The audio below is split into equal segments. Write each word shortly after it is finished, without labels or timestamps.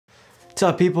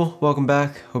What's up, people? Welcome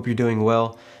back. Hope you're doing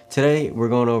well. Today we're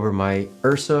going over my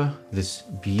Ursa, this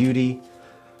beauty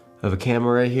of a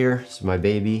camera right here. This is my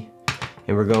baby.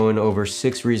 And we're going over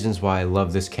 6 reasons why I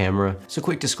love this camera. So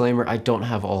quick disclaimer, I don't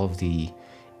have all of the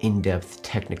in-depth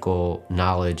technical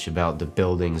knowledge about the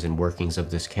buildings and workings of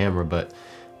this camera, but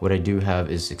what I do have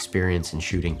is experience in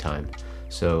shooting time.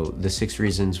 So the 6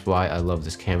 reasons why I love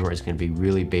this camera is going to be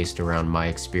really based around my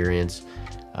experience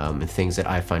and things that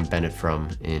I find benefit from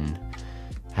in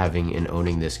having and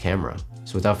owning this camera.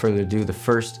 So without further ado, the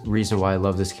first reason why I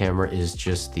love this camera is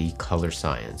just the color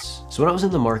science. So when I was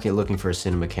in the market looking for a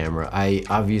cinema camera, I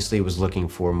obviously was looking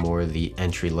for more of the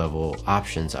entry-level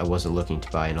options. I wasn't looking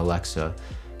to buy an Alexa,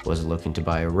 wasn't looking to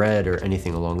buy a Red or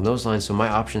anything along those lines. So my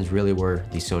options really were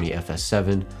the Sony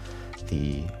FS7,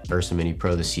 the Ursa Mini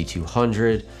Pro, the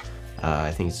C200,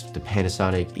 I think it's the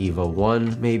Panasonic EVO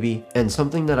 1 maybe. And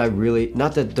something that I really,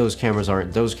 not that those cameras are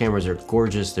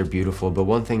gorgeous, they're beautiful, but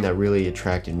one thing that really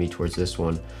attracted me towards this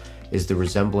one is the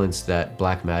resemblance that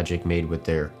Blackmagic made with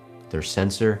their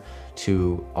sensor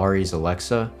to Ari's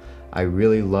Alexa. I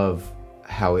really love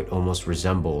how it almost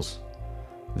resembles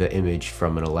the image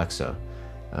from an Alexa.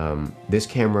 This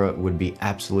camera would be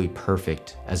absolutely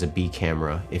perfect as a B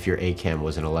camera if your A cam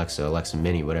was an Alexa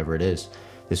Mini, whatever it is.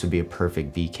 This would be a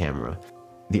perfect B camera.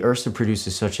 The Ursa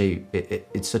produces such a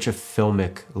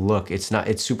filmic look.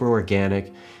 It's super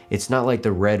organic. It's not like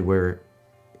the Red where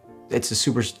it's a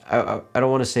super, I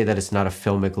don't want to say that it's not a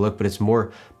filmic look, but it's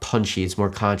more punchy, it's more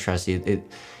contrasty.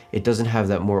 It doesn't have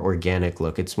that more organic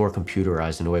look. It's more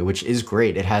computerized in a way, which is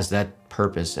great. It has that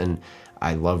purpose, and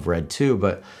I love Red too,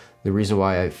 but the reason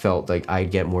why I felt like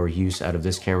I'd get more use out of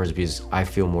this camera is because I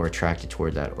feel more attracted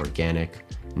toward that organic,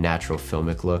 natural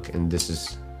filmic look, and this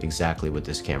is exactly what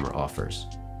this camera offers.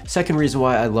 Second reason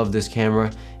why I love this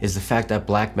camera is the fact that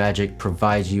Blackmagic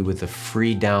provides you with a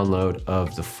free download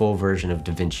of the full version of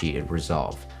DaVinci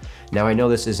Resolve. Now I know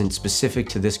this isn't specific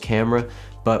to this camera,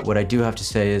 but what I do have to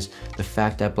say is the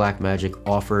fact that Blackmagic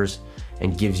offers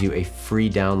and gives you a free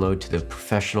download to the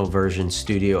professional version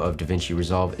studio of DaVinci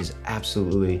Resolve is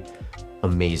absolutely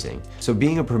amazing. So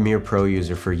being a Premiere Pro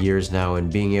user for years now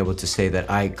and being able to say that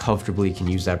I comfortably can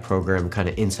use that program kind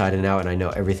of inside and out and I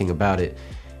know everything about it,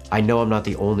 I know I'm not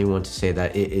the only one to say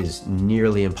that it is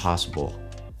nearly impossible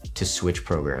to switch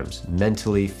programs.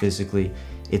 Mentally, physically,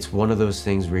 it's one of those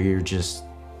things where you're just,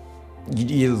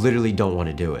 you literally don't want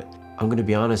to do it. I'm gonna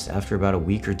be honest, after about a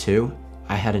week or two,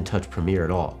 I hadn't touched Premiere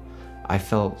at all. I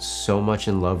felt so much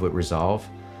in love with Resolve.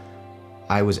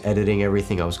 I was editing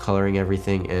everything, I was coloring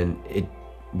everything, and it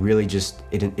really just,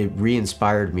 it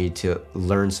re-inspired me to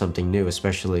learn something new,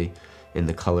 especially in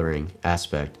the coloring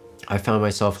aspect. I found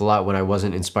myself a lot when I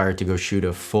wasn't inspired to go shoot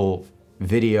a full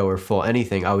video or full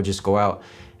anything, I would just go out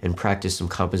and practice some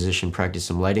composition, practice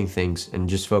some lighting things, and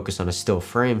just focus on a still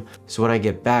frame. So when I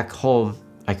get back home,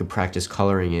 I could practice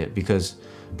coloring it, because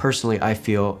personally I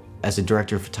feel as a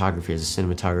director of photography, as a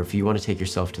cinematographer, you want to take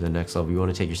yourself to the next level, you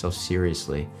want to take yourself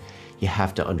seriously. You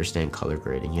have to understand color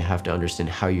grading. You have to understand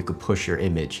how you could push your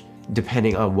image.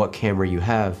 Depending on what camera you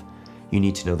have, you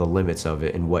need to know the limits of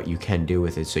it and what you can do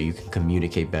with it so you can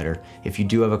communicate better. If you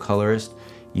do have a colorist,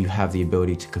 you have the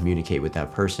ability to communicate with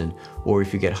that person. Or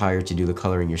if you get hired to do the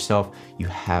coloring yourself, you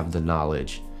have the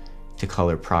knowledge to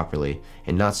color properly.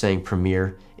 And not saying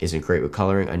Premiere isn't great with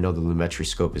coloring. I know the Lumetri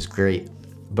scope is great,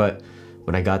 but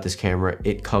when I got this camera,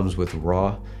 it comes with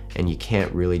RAW, and you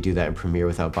can't really do that in Premiere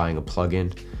without buying a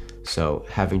plugin. So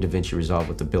having DaVinci Resolve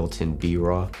with the built-in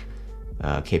B-RAW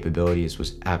capabilities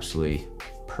was absolutely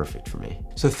perfect for me.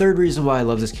 So the third reason why I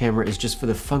love this camera is just for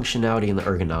the functionality and the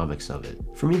ergonomics of it.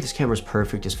 For me, this camera is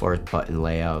perfect as far as button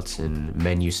layouts and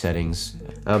menu settings.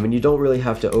 And you don't really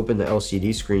have to open the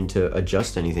LCD screen to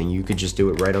adjust anything. You could just do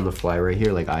it right on the fly right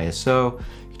here, like ISO.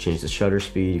 You could change the shutter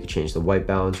speed, you could change the white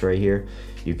balance right here.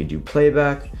 You could do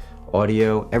playback,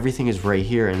 audio, everything is right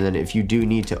here. And then if you do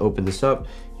need to open this up,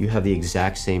 you have the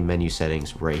exact same menu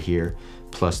settings right here,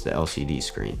 plus the LCD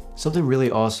screen. Something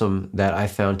really awesome that I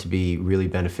found to be really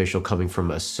beneficial coming from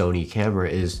a Sony camera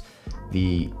is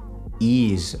the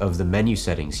ease of the menu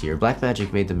settings here.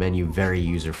 Blackmagic made the menu very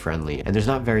user-friendly, and there's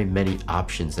not very many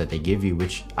options that they give you,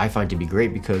 which I find to be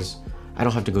great because I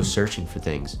don't have to go searching for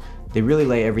things. They really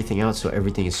lay everything out so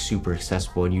everything is super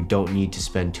accessible, and you don't need to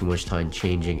spend too much time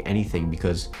changing anything,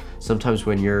 because sometimes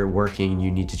when you're working, you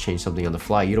need to change something on the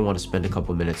fly. You don't want to spend a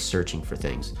couple minutes searching for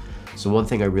things. So one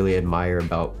thing I really admire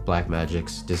about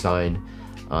Blackmagic's design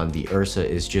on the Ursa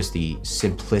is just the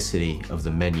simplicity of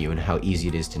the menu and how easy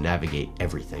it is to navigate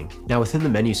everything. Now within the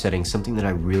menu settings, something that I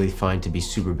really find to be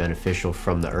super beneficial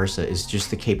from the Ursa is just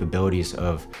the capabilities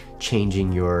of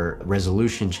changing your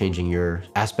resolution, changing your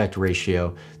aspect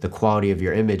ratio, the quality of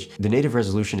your image. The native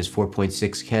resolution is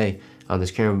 4.6K on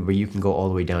this camera, but you can go all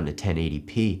the way down to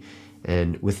 1080p.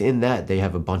 And within that, they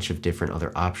have a bunch of different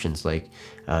other options like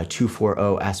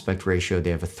 240 aspect ratio. They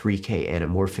have a 3K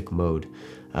anamorphic mode.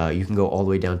 You can go all the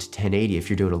way down to 1080 if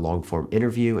you're doing a long form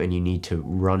interview and you need to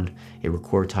run a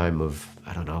record time of,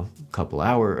 I don't know, a couple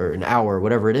hours or an hour,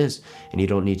 whatever it is, and you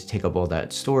don't need to take up all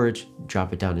that storage,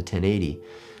 drop it down to 1080.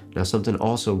 Now something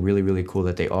also really, really cool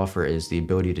that they offer is the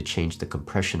ability to change the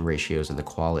compression ratios and the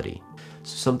quality.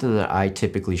 So something that I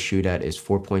typically shoot at is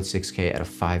 4.6K at a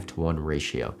 5:1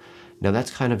 ratio. Now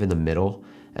that's kind of in the middle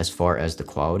as far as the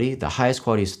quality. The highest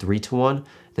quality is 3:1,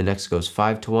 the next goes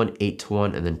 5:1,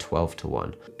 8:1, and then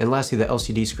 12:1. And lastly, the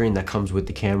LCD screen that comes with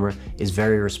the camera is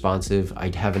very responsive. I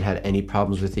haven't had any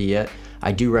problems with it yet.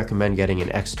 I do recommend getting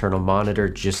an external monitor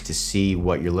just to see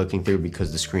what you're looking through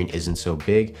because the screen isn't so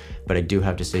big, but I do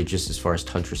have to say just as far as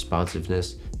touch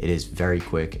responsiveness, it is very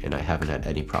quick and I haven't had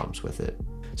any problems with it.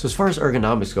 So as far as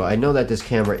ergonomics go, I know that this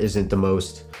camera isn't the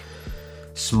most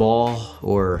small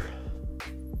or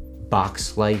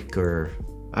box-like, or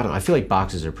I don't know, I feel like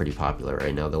boxes are pretty popular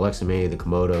right now. The Leximay, the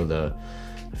Komodo,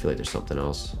 I feel like there's something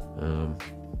else.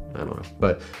 I don't know,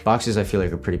 but boxes I feel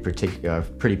like are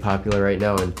pretty popular right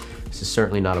now, and this is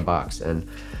certainly not a box. And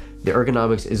the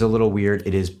ergonomics is a little weird.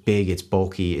 It is big, it's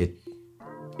bulky,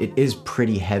 it is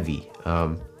pretty heavy,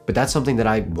 but that's something that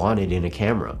I wanted in a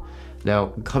camera. Now,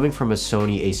 coming from a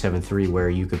Sony a7 III where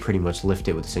you could pretty much lift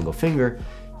it with a single finger,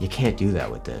 you can't do that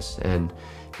with this. And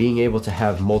being able to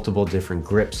have multiple different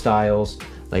grip styles,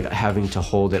 like having to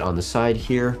hold it on the side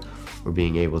here, or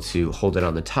being able to hold it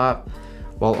on the top,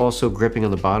 while also gripping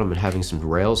on the bottom and having some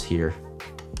rails here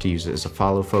to use it as a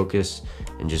follow focus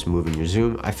and just moving your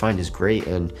zoom, I find is great.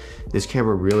 And this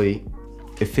camera really,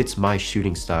 it fits my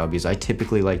shooting style because I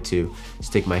typically like to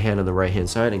stick my hand on the right hand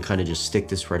side and kind of just stick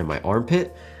this right in my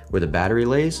armpit where the battery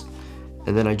lays.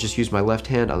 And then I just use my left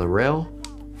hand on the rail,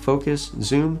 focus,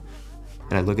 zoom,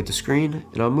 and I look at the screen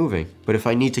and I'm moving. But if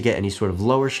I need to get any sort of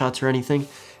lower shots or anything,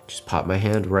 just pop my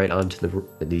hand right onto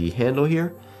the handle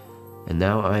here, and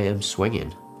now I am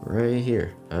swinging. Right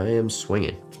here, I am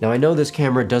swinging. Now I know this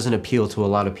camera doesn't appeal to a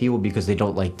lot of people because they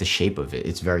don't like the shape of it.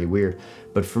 It's very weird.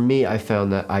 But for me, I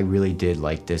found that I really did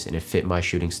like this and it fit my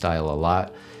shooting style a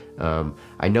lot.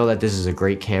 I know that this is a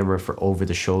great camera for over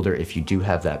the shoulder if you do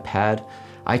have that pad.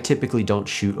 I typically don't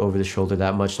shoot over the shoulder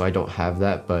that much, so I don't have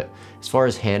that. But as far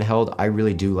as handheld, I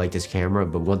really do like this camera.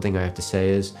 But one thing I have to say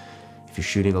is, if you're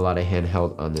shooting a lot of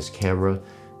handheld on this camera,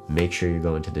 make sure you're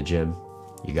going to the gym.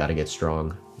 You gotta get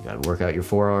strong. You gotta work out your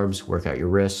forearms, work out your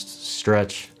wrists,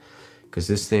 stretch, because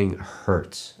this thing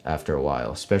hurts after a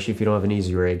while, especially if you don't have an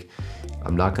easy rig.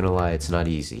 I'm not gonna lie, it's not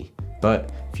easy.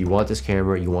 But if you want this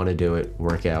camera, you wanna do it,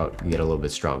 work out, you get a little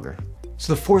bit stronger.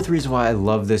 So the fourth reason why I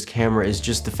love this camera is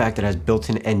just the fact that it has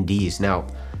built-in NDs. Now,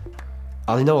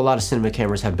 I know a lot of cinema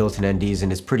cameras have built-in NDs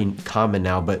and it's pretty common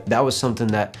now, but that was something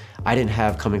that I didn't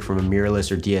have coming from a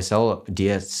mirrorless or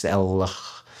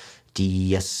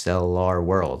DSLR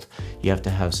world. You have to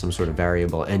have some sort of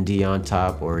variable ND on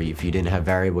top, or if you didn't have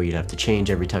variable, you'd have to change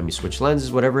every time you switch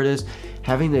lenses, whatever it is.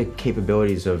 Having the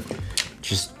capabilities of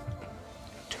just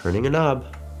turning a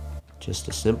knob, just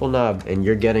a simple knob, and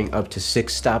you're getting up to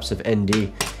 6 stops of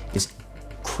ND is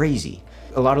crazy.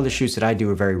 A lot of the shoots that I do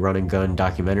are very run and gun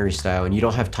documentary style, and you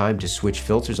don't have time to switch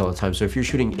filters all the time. So if you're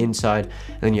shooting inside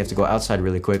and then you have to go outside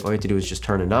really quick, all you have to do is just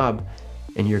turn a knob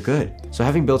and you're good. So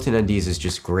having built-in NDs is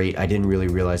just great. I didn't really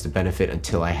realize the benefit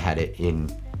until I had it in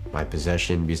my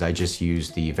possession because I just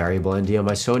used the variable ND on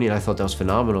my Sony and I thought that was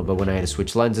phenomenal. But when I had to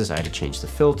switch lenses, I had to change the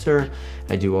filter.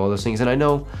 I do all those things. And I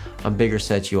know on bigger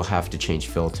sets, you'll have to change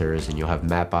filters and you'll have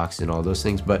matte boxes and all those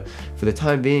things. But for the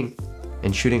time being,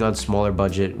 and shooting on smaller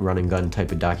budget, run and gun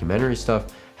type of documentary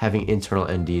stuff, having internal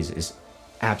NDs is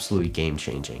absolutely game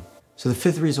changing. So the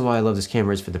fifth reason why I love this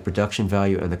camera is for the production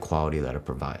value and the quality that it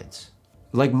provides.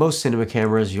 Like most cinema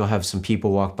cameras, you'll have some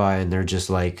people walk by and they're just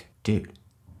like, dude,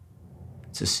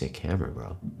 it's a sick camera,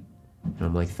 bro. And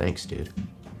I'm like, thanks, dude.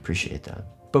 Appreciate that.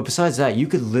 But besides that, you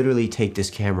could literally take this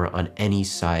camera on any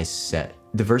size set.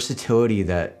 The versatility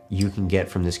that you can get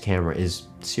from this camera is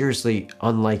seriously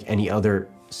unlike any other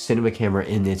cinema camera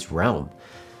in its realm.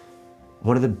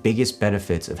 One of the biggest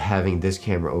benefits of having this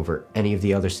camera over any of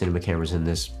the other cinema cameras in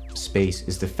this space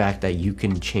is the fact that you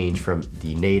can change from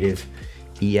the native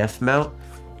EF mount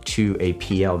to a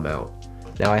PL mount.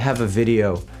 Now I have a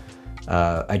video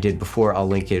I did before, I'll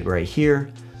link it right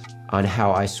here, on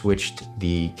how I switched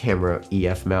the camera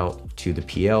EF mount to the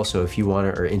PL. So if you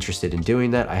are interested in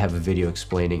doing that, I have a video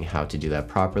explaining how to do that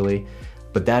properly.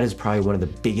 But that is probably one of the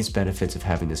biggest benefits of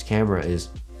having this camera is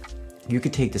you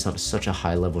could take this on such a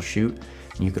high level shoot,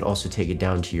 and you could also take it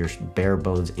down to your bare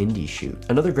bones indie shoot.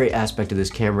 Another great aspect of this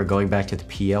camera, going back to the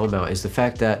PL mount, is the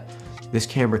fact that this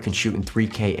camera can shoot in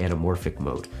 3K anamorphic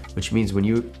mode, which means when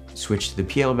you switch to the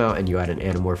PL mount and you add an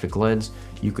anamorphic lens,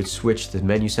 you could switch the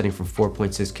menu setting from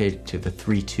 4.6K to the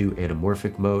 3.2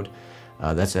 anamorphic mode.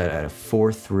 That's at a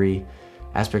 4:3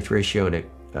 aspect ratio, and it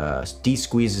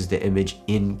de-squeezes the image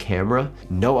in camera.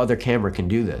 No other camera can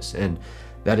do this, and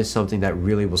that is something that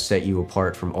really will set you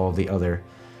apart from all the other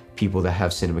people that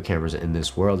have cinema cameras in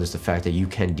this world, is the fact that you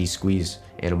can de-squeeze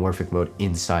anamorphic mode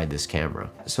inside this camera.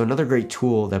 So another great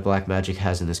tool that Blackmagic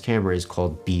has in this camera is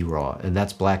called B-RAW, and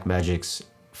that's Blackmagic's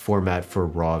format for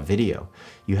raw video.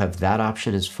 You have that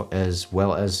option as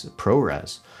well as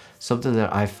ProRes. Something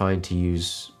that I find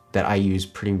that I use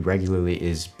pretty regularly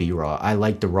is B-RAW. I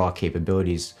like the raw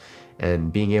capabilities,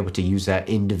 and being able to use that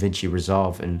in DaVinci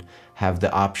Resolve and have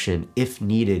the option, if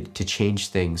needed, to change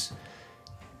things.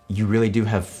 You really do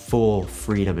have full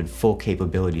freedom and full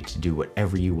capability to do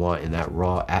whatever you want in that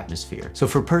raw atmosphere. So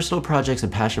for personal projects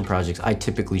and passion projects, I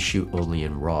typically shoot only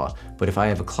in raw. But if I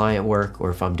have a client work, or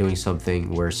if I'm doing something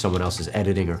where someone else is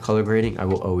editing or color grading, I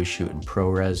will always shoot in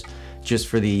ProRes, just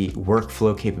for the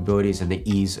workflow capabilities and the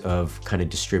ease of kind of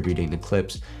distributing the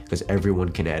clips, because everyone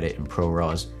can edit in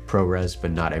ProRes,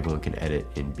 but not everyone can edit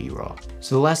in B-RAW.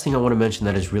 So the last thing I want to mention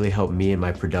that has really helped me in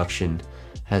my production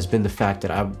has been the fact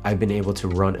that I've been able to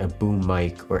run a boom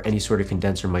mic or any sort of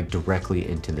condenser mic directly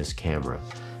into this camera.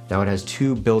 Now it has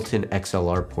 2 built-in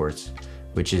XLR ports,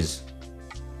 which is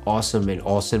awesome, and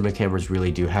all cinema cameras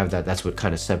really do have that. That's what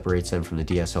kind of separates them from the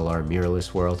DSLR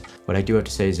mirrorless world. What I do have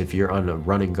to say is, if you're on a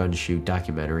run and gun shoot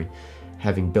documentary,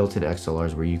 having built-in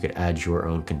XLRs where you could add your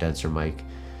own condenser mic,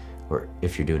 or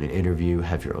if you're doing an interview,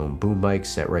 have your own boom mic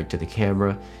set right to the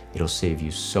camera, it'll save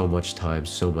you so much time,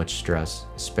 so much stress,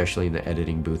 especially in the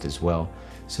editing booth as well.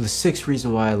 So the 6th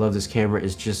reason why I love this camera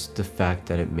is just the fact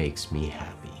that it makes me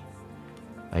happy.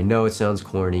 I know it sounds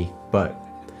corny, but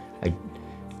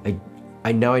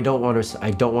I know I don't want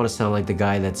to sound like the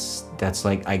guy that's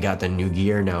like, I got the new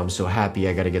gear, now I'm so happy,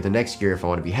 I got to get the next gear if I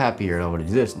want to be happier, and I want to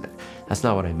do this and that. That's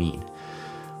not what I mean.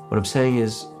 What I'm saying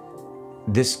is,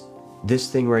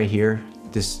 this thing right here,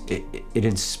 it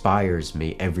inspires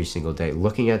me every single day.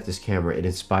 Looking at this camera, it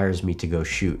inspires me to go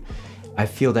shoot. I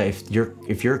feel that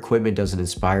if your equipment doesn't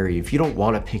inspire you, if you don't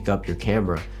want to pick up your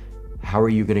camera, how are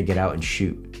you going to get out and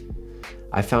shoot?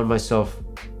 I found myself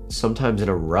sometimes in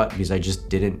a rut because I just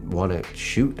didn't want to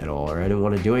shoot at all, or I didn't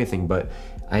want to do anything, but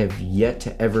I have yet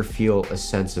to ever feel a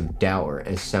sense of doubt or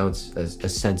a sense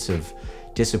of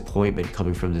disappointment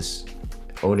coming from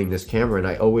owning this camera. And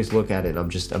I always look at it and I'm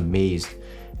just amazed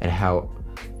at how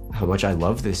much I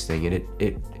love this thing, and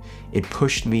it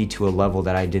pushed me to a level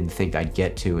that I didn't think I'd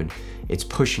get to, and it's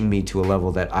pushing me to a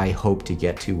level that I hope to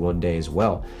get to one day as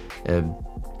well. And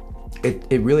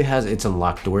it really has, it's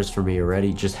unlocked doors for me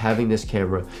already. Just having this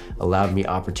camera allowed me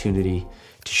opportunity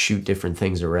to shoot different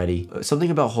things already. Something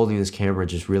about holding this camera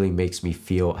just really makes me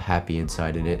feel happy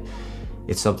inside, and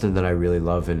it's something that I really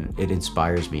love, and it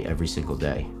inspires me every single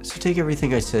day. So take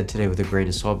everything I said today with a grain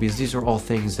of salt, because these are all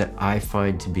things that I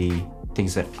find to be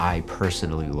things that I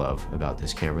personally love about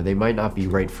this camera. They might not be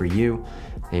right for you,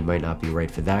 they might not be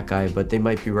right for that guy, but they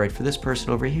might be right for this person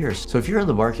over here. So if you're on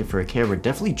the market for a camera,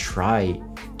 definitely try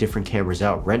different cameras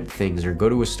out, rent things, or go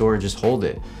to a store and just hold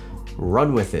it.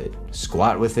 Run with it,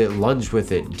 squat with it, lunge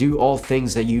with it, do all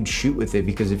things that you'd shoot with it,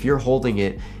 because if you're holding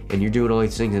it and you're doing all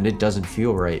these things and it doesn't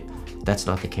feel right, that's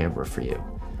not the camera for you.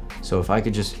 So if I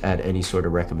could just add any sort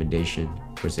of recommendation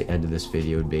towards the end of this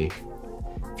video, would be,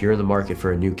 if you're in the market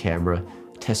for a new camera,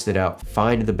 test it out,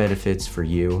 find the benefits for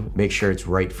you, make sure it's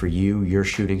right for you, your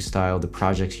shooting style, the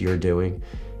projects you're doing,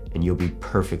 and you'll be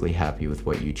perfectly happy with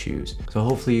what you choose. So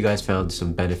hopefully you guys found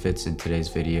some benefits in today's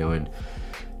video, and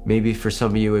maybe for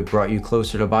some of you it brought you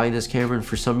closer to buying this camera, and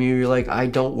for some of you you're like, I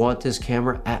don't want this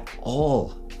camera at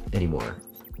all anymore.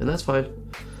 And that's fine.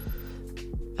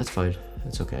 That's fine.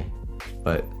 That's okay.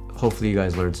 But hopefully you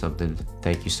guys learned something.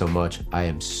 Thank you so much. I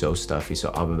am so stuffy,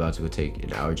 so I'm about to go take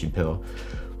an allergy pill.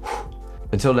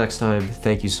 Until next time,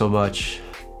 thank you so much.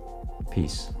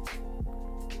 Peace.